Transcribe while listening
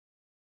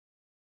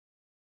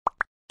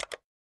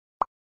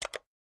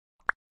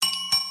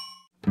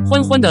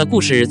欢欢的故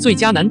事最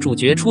佳男主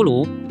角出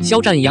炉，肖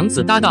战杨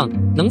紫搭档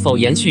能否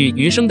延续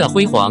余生的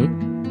辉煌？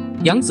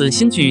杨紫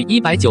新剧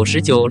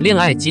199恋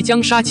爱即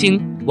将杀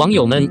青，网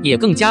友们也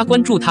更加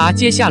关注她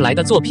接下来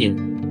的作品。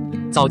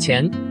早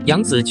前，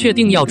杨紫确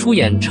定要出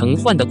演陈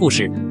焕的故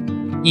事。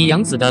以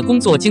杨紫的工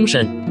作精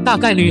神，大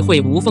概率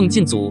会无缝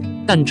进组，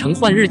但陈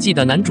焕日记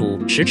的男主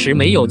迟迟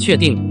没有确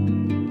定。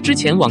之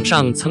前网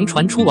上曾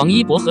传出王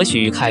一博和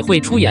许凯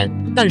会出演，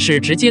但是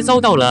直接遭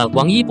到了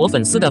王一博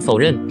粉丝的否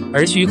认，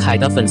而许凯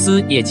的粉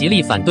丝也极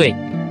力反对。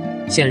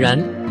显然，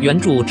原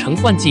著《陈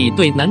焕记》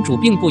对男主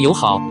并不友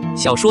好，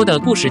小说的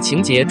故事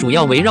情节主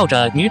要围绕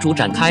着女主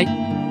展开。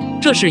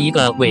这是一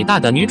个伟大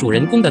的女主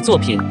人公的作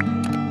品。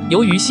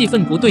由于戏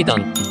份不对等，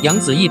杨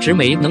紫一直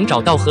没能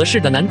找到合适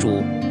的男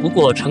主。不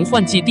过，《陈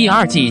焕记》第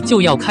2季就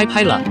要开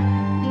拍了。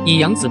以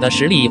杨紫的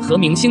实力和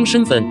明星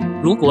身份，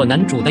如果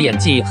男主的演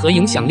技和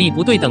影响力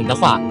不对等的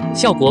话，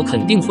效果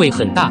肯定会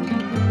很大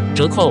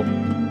折扣。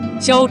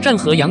肖战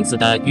和杨紫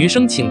的《余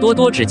生，请多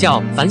多指教》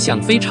反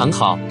响非常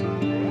好。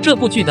这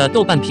部剧的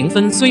豆瓣评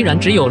分虽然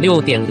只有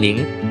6.0，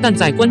但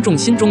在观众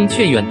心中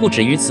却远不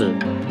止于此。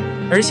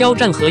而肖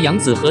战和杨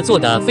紫合作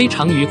的非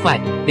常愉快，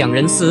两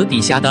人私底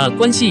下的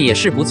关系也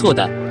是不错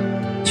的。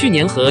去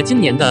年和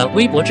今年的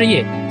微博之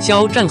夜，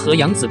肖战和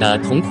杨紫的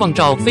同框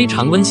照非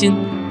常温馨，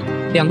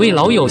两位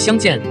老友相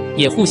见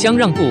也互相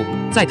让步，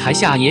在台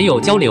下也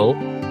有交流。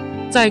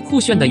在酷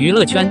炫的娱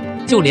乐圈，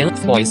就连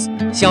Voice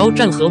肖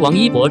战和王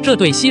一博这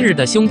对昔日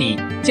的兄弟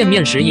见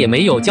面时也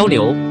没有交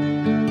流。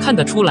看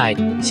得出来，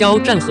肖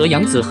战和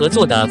杨紫合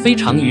作的非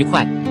常愉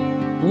快。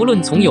无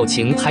论从友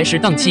情还是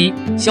档期，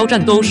肖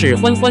战都是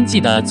欢欢季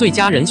的最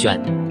佳人选。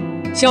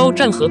肖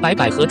战和白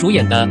百合主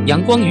演的《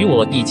阳光与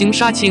我》已经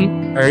杀青，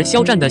而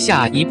肖战的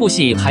下一部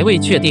戏还未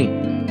确定，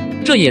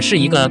这也是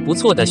一个不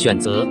错的选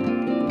择。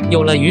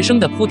有了余生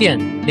的铺垫，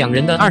两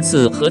人的2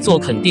次合作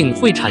肯定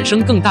会产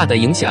生更大的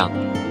影响。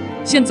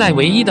现在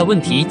唯一的问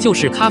题就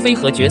是咖啡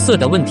和角色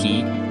的问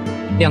题，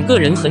两个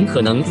人很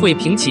可能会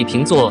平起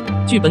平坐，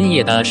剧本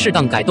也得适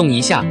当改动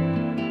一下。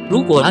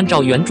如果按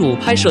照原著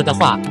拍摄的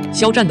话，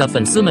肖战的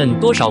粉丝们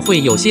多少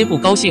会有些不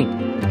高兴。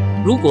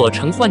如果《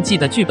陈焕记》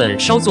的剧本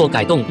稍作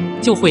改动，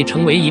就会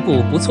成为一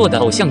部不错的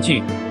偶像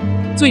剧。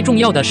最重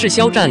要的是，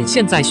肖战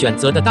现在选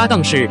择的搭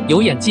档是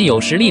有演技、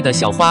有实力的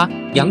小花，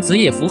杨紫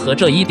也符合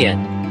这一点。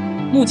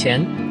目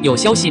前有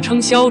消息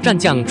称肖战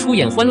将出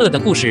演《欢乐的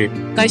故事》，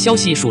该消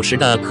息属实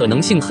的可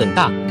能性很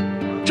大。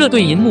这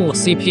对银幕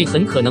CP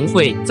很可能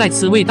会再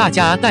次为大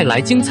家带来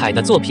精彩的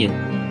作品。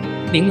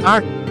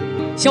02，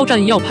肖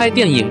战要拍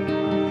电影，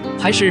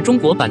还是中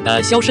国版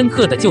的《肖申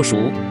克的救赎》。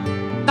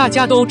大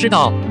家都知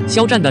道，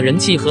肖战的人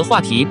气和话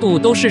题度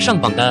都是上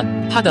榜的，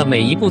他的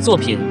每一部作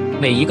品、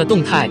每一个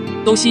动态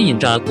都吸引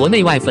着国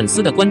内外粉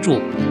丝的关注。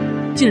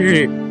近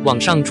日，网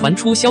上传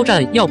出肖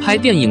战要拍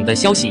电影的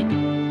消息，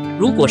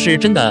如果是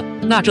真的，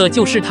那这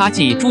就是他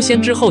继《诛仙》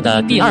之后的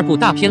第2部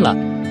大片了。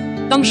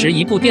当时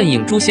一部电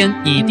影《诛仙》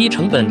以低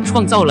成本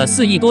创造了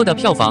4亿多的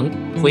票房，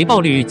回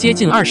报率接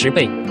近20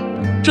倍。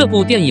这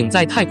部电影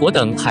在泰国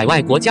等海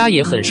外国家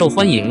也很受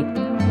欢迎。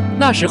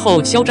那时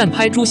候肖战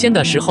拍《诛仙》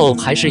的时候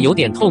还是有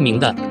点透明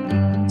的，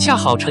恰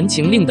好《陈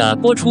情令》的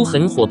播出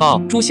很火爆，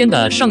《诛仙》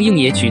的上映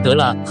也取得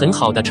了很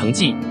好的成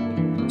绩。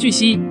据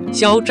悉，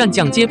肖战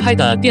将接拍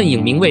的电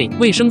影名为《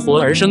为生活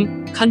而生》，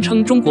堪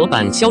称中国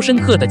版《肖申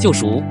克的救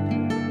赎》。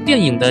电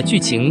影的剧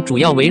情主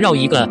要围绕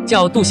一个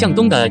叫杜向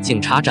东的警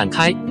察展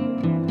开。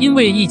因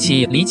为一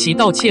起离奇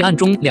盗窃案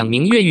中2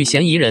名越狱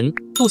嫌疑人，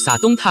杜洒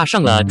东踏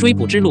上了追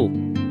捕之路。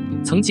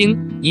曾经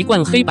一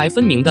贯黑白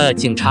分明的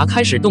警察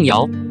开始动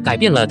摇，改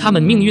变了他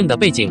们命运的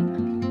背景。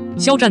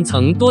肖战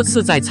曾多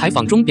次在采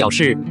访中表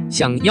示，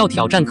想要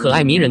挑战可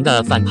爱迷人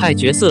的反派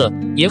角色，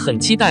也很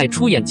期待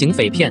出演警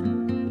匪片。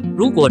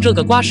如果这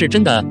个瓜是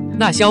真的，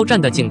那肖战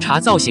的警察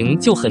造型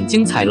就很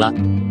精彩了。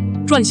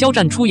传肖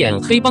战出演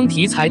黑帮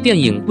题材电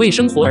影《为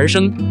生活而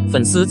生》，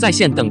粉丝在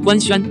线等官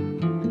宣。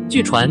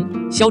据传，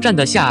肖战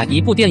的下一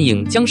部电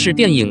影将是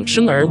电影《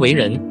生而为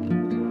人》，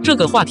这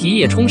个话题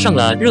也冲上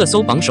了热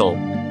搜榜首。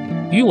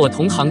与我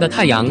同行的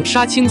太阳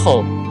杀青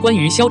后，关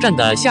于肖战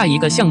的下一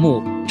个项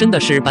目真的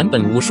是版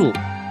本无数。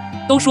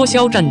都说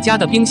肖战家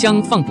的冰箱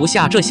放不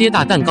下这些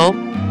大蛋糕，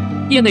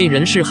业内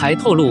人士还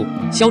透露，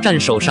肖战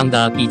手上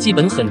的笔记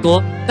本很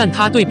多，但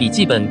他对笔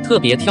记本特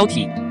别挑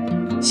剔。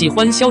喜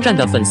欢肖战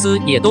的粉丝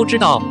也都知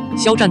道，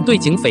肖战对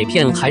警匪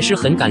片还是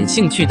很感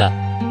兴趣的。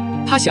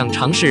他想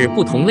尝试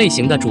不同类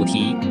型的主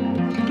题，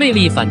魅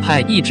力反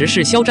派一直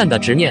是肖战的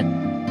执念。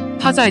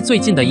他在最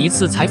近的一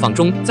次采访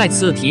中再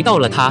次提到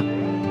了他。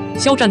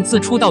肖战自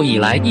出道以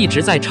来一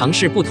直在尝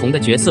试不同的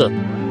角色，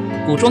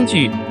古装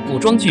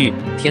剧、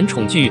甜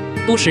宠剧、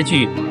都市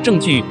剧、正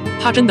剧，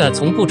他真的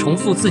从不重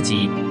复自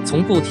己，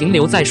从不停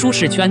留在舒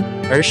适圈，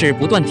而是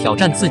不断挑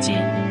战自己。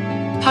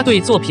他对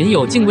作品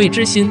有敬畏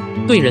之心，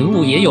对人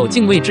物也有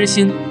敬畏之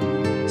心。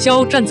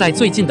肖战在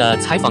最近的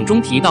采访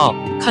中提到，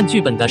看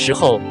剧本的时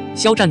候，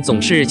肖战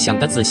总是想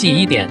得仔细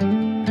一点。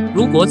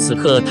如果此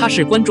刻他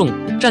是观众，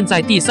站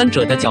在第三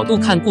者的角度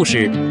看故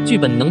事，剧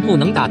本能不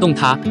能打动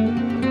他？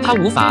他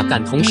无法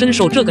感同身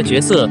受这个角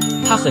色，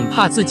他很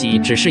怕自己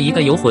只是一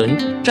个游魂，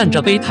站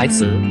着背台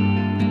词。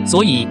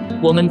所以，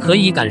我们可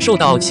以感受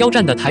到肖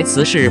战的台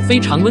词是非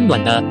常温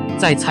暖的。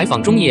在采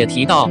访中也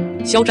提到，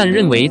肖战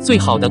认为最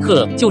好的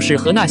课就是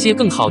和那些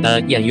更好的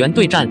演员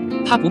对战，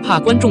他不怕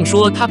观众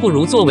说他不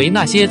如作为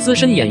那些资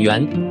深演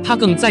员，他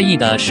更在意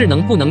的是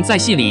能不能在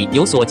戏里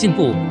有所进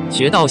步，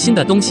学到新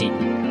的东西。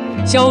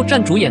肖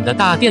战主演的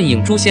大电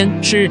影《诛仙》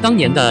是当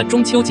年的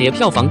中秋节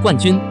票房冠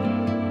军，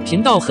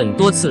频道很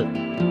多次。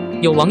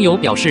有网友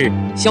表示，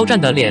肖战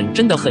的脸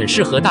真的很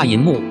适合大银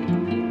幕，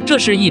这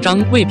是一张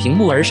为屏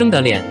幕而生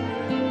的脸。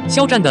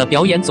肖战的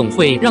表演总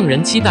会让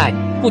人期待，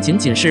不仅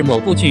仅是某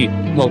部剧、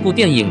某部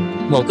电影、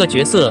某个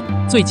角色，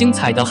最精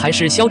彩的还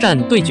是肖战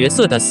对角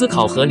色的思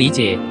考和理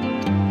解。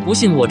不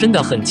信，我真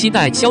的很期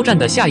待肖战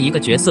的下一个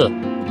角色，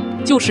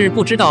就是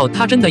不知道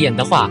他真的演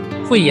的话，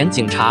会演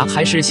警察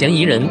还是嫌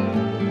疑人。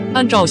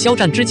按照肖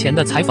战之前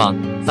的采访，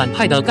反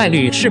派的概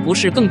率是不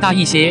是更大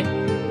一些？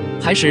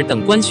还是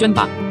等官宣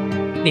吧。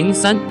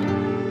03，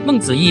孟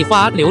子义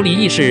花琉璃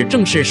轶事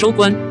正式收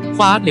官，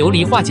花琉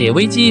璃化解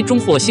危机终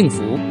获幸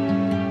福。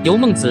由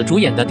孟子主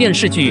演的电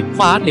视剧《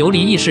花琉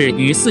璃轶事》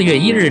于4月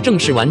1日正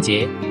式完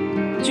结。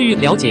据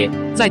了解，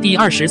在第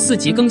24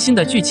集更新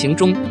的剧情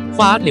中，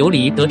花琉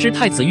璃得知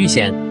太子遇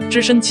险，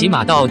只身骑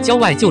马到郊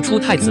外救出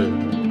太子，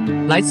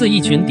来自一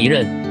群敌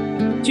人。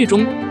剧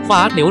中，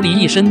花琉璃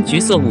一身橘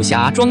色武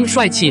侠装，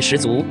帅气十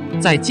足，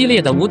在激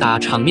烈的武打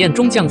场面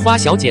中，将花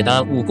小姐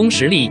的武功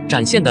实力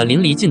展现得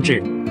淋漓尽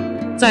致。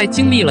在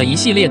经历了一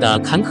系列的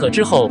坎坷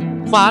之后，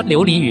花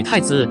琉璃与太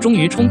子终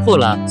于冲破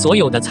了所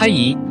有的猜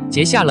疑，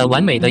结下了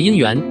完美的姻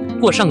缘，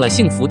过上了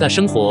幸福的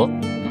生活。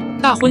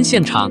大婚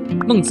现场，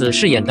孟子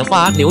饰演的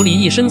花琉璃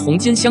一身红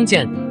金相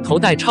间，头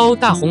戴超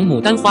大红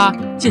牡丹花，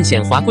尽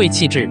显华贵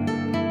气质。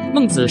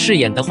孟子饰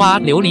演的花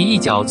琉璃一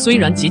角虽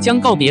然即将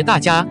告别大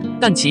家，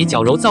但其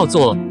矫揉造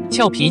作、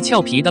俏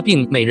皮的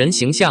并美人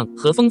形象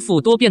和丰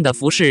富多变的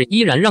服饰依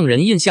然让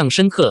人印象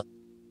深刻。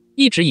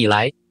一直以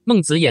来，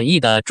孟子演绎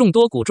的众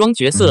多古装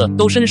角色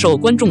都深受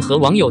观众和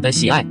网友的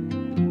喜爱。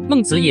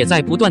孟子也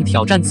在不断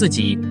挑战自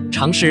己，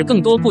尝试更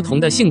多不同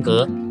的性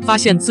格，发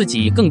现自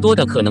己更多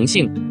的可能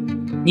性。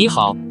你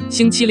好，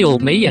星期六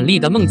没眼力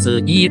的孟子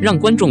义让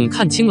观众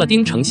看清了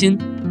丁程鑫。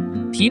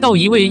提到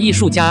一位艺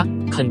术家，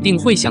肯定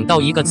会想到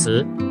一个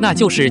词，那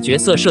就是角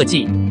色设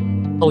计。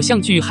偶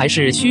像剧还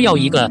是需要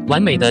一个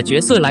完美的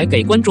角色来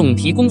给观众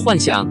提供幻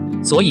想，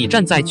所以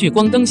站在聚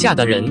光灯下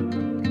的人，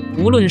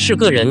无论是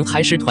个人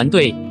还是团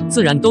队，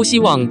自然都希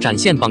望展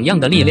现榜样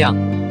的力量。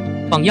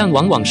榜样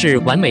往往是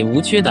完美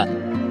无缺的，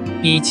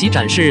比起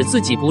展示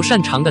自己不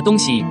擅长的东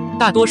西，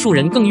大多数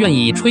人更愿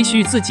意吹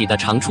嘘自己的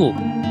长处。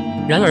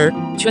然而，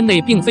圈内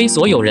并非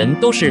所有人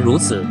都是如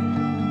此。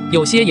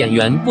有些演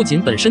员不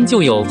仅本身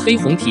就有黑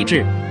红体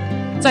质，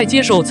在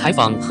接受采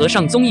访和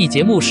上综艺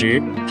节目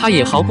时，他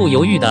也毫不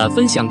犹豫地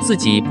分享自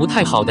己不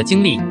太好的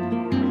经历。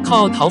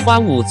靠桃花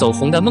坞走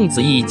红的孟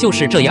子义就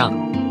是这样。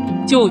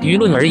就舆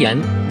论而言，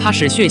他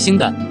是血腥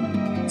的。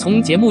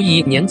从节目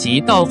1年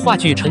级到话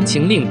剧《陈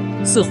情令》，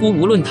似乎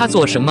无论他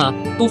做什么，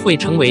都会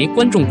成为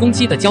观众攻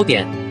击的焦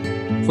点。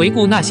回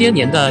顾那些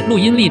年的录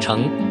音历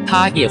程，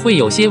他也会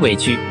有些委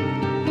屈。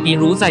比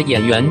如在《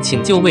演员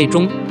请就位》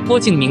中，郭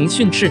敬明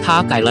训斥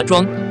他改了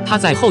妆，他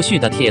在后续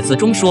的帖子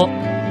中说：“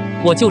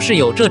我就是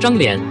有这张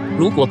脸，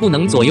如果不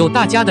能左右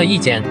大家的意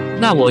见，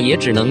那我也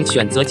只能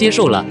选择接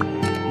受了。”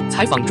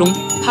采访中，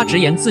他直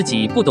言自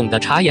己不懂得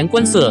察言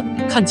观色，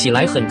看起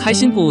来很开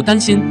心不担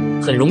心，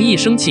很容易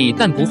生气，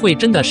但不会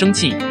真的生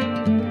气。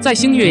在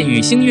星月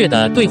与星月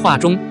的对话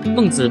中，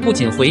孟子不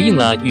仅回应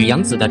了与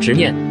杨紫的执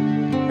念，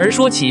而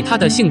说起他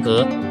的性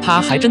格，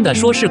他还真的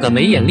说是个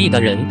没眼力的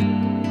人。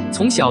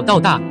从小到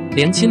大，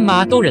连亲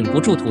妈都忍不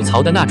住吐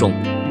槽的那种，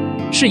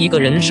是一个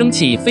人生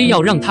气非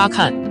要让他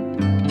看。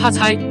他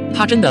猜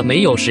他真的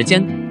没有时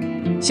间。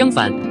相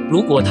反，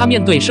如果他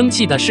面对生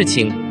气的事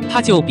情，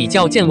他就比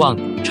较健忘，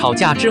吵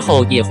架之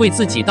后也会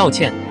自己道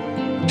歉。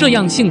这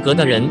样性格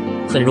的人，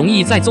很容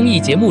易在综艺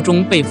节目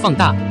中被放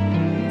大。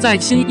在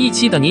新一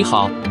期的《你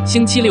好，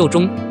星期六》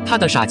中，他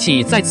的傻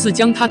气再次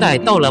将他带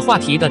到了话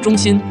题的中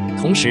心。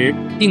同时，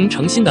丁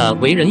程鑫的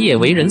为人也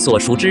为人所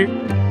熟知。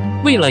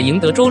为了赢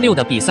得周6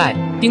的比赛，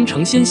丁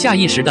程鑫下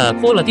意识地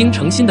脱了丁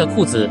程鑫的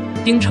裤子，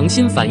丁程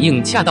鑫反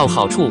应恰到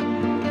好处。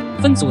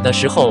分组的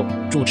时候，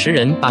主持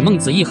人把孟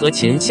子义和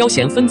秦霄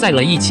贤分在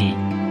了一起，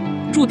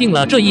注定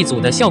了这一组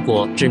的效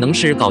果只能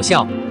是搞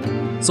笑。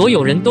所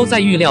有人都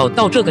在预料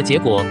到这个结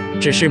果，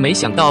只是没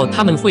想到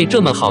他们会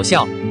这么好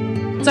笑。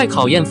在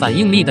考验反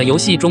应力的游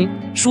戏中，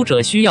输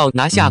者需要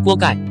拿下锅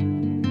盖，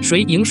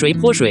谁赢谁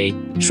泼水，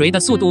谁的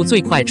速度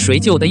最快谁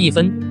就得1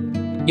分。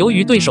由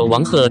于对手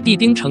王鹤棣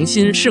丁程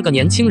鑫是个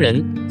年轻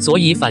人，所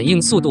以反应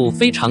速度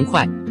非常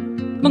快。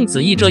孟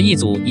子义这一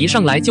组一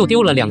上来就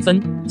丢了2分，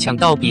抢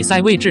到比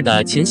赛位置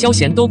的秦霄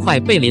贤都快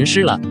被淋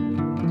湿了。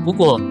不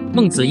过，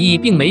孟子义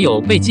并没有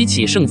被激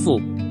起胜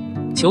负。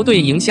球队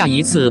赢下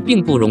一次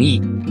并不容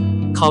易，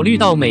考虑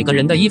到每个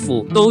人的衣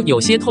服都有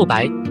些透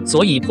白，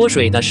所以泼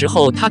水的时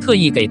候他特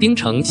意给丁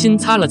程鑫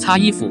擦了擦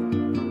衣服。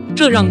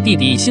这让弟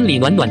弟心里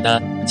暖暖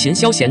的。秦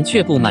霄贤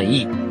却不满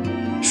意，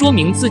说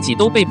明自己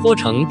都被泼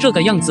成这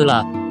个样子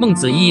了，孟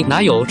子义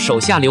哪有手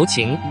下留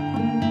情？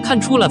看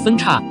出了分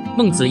岔，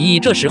孟子义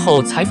这时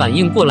候才反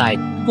应过来，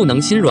不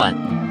能心软，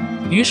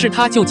于是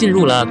他就进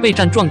入了备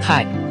战状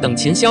态。等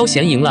秦霄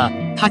贤赢了，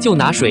他就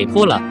拿水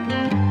泼了。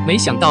没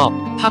想到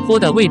他泼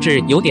的位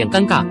置有点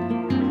尴尬，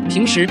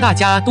平时大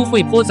家都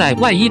会泼在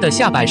外衣的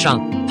下摆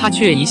上，他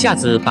却一下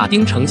子把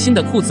丁程鑫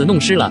的裤子弄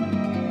湿了。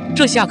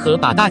这下可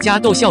把大家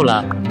逗笑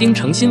了，丁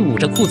程鑫捂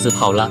着裤子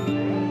跑了。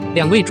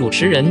两位主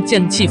持人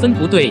见气氛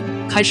不对，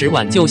开始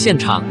挽救现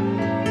场。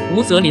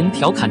吴泽林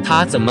调侃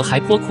他怎么还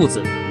泼裤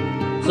子，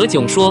何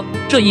炅说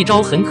这一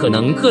招很可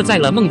能刻在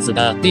了孟子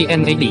的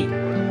DNA 里。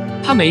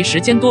他没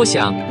时间多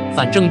想，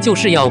反正就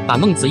是要把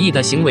孟子义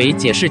的行为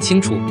解释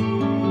清楚。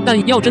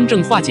但要真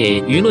正化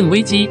解舆论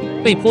危机，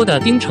被泼的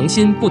丁程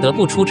鑫不得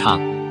不出场。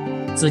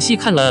仔细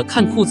看了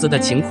看裤子的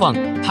情况，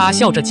他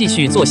笑着继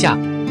续坐下。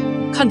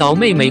看到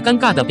妹妹尴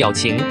尬的表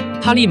情，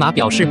他立马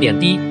表示贬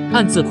低，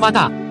暗自夸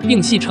大，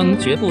并戏称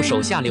绝不手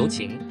下留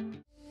情。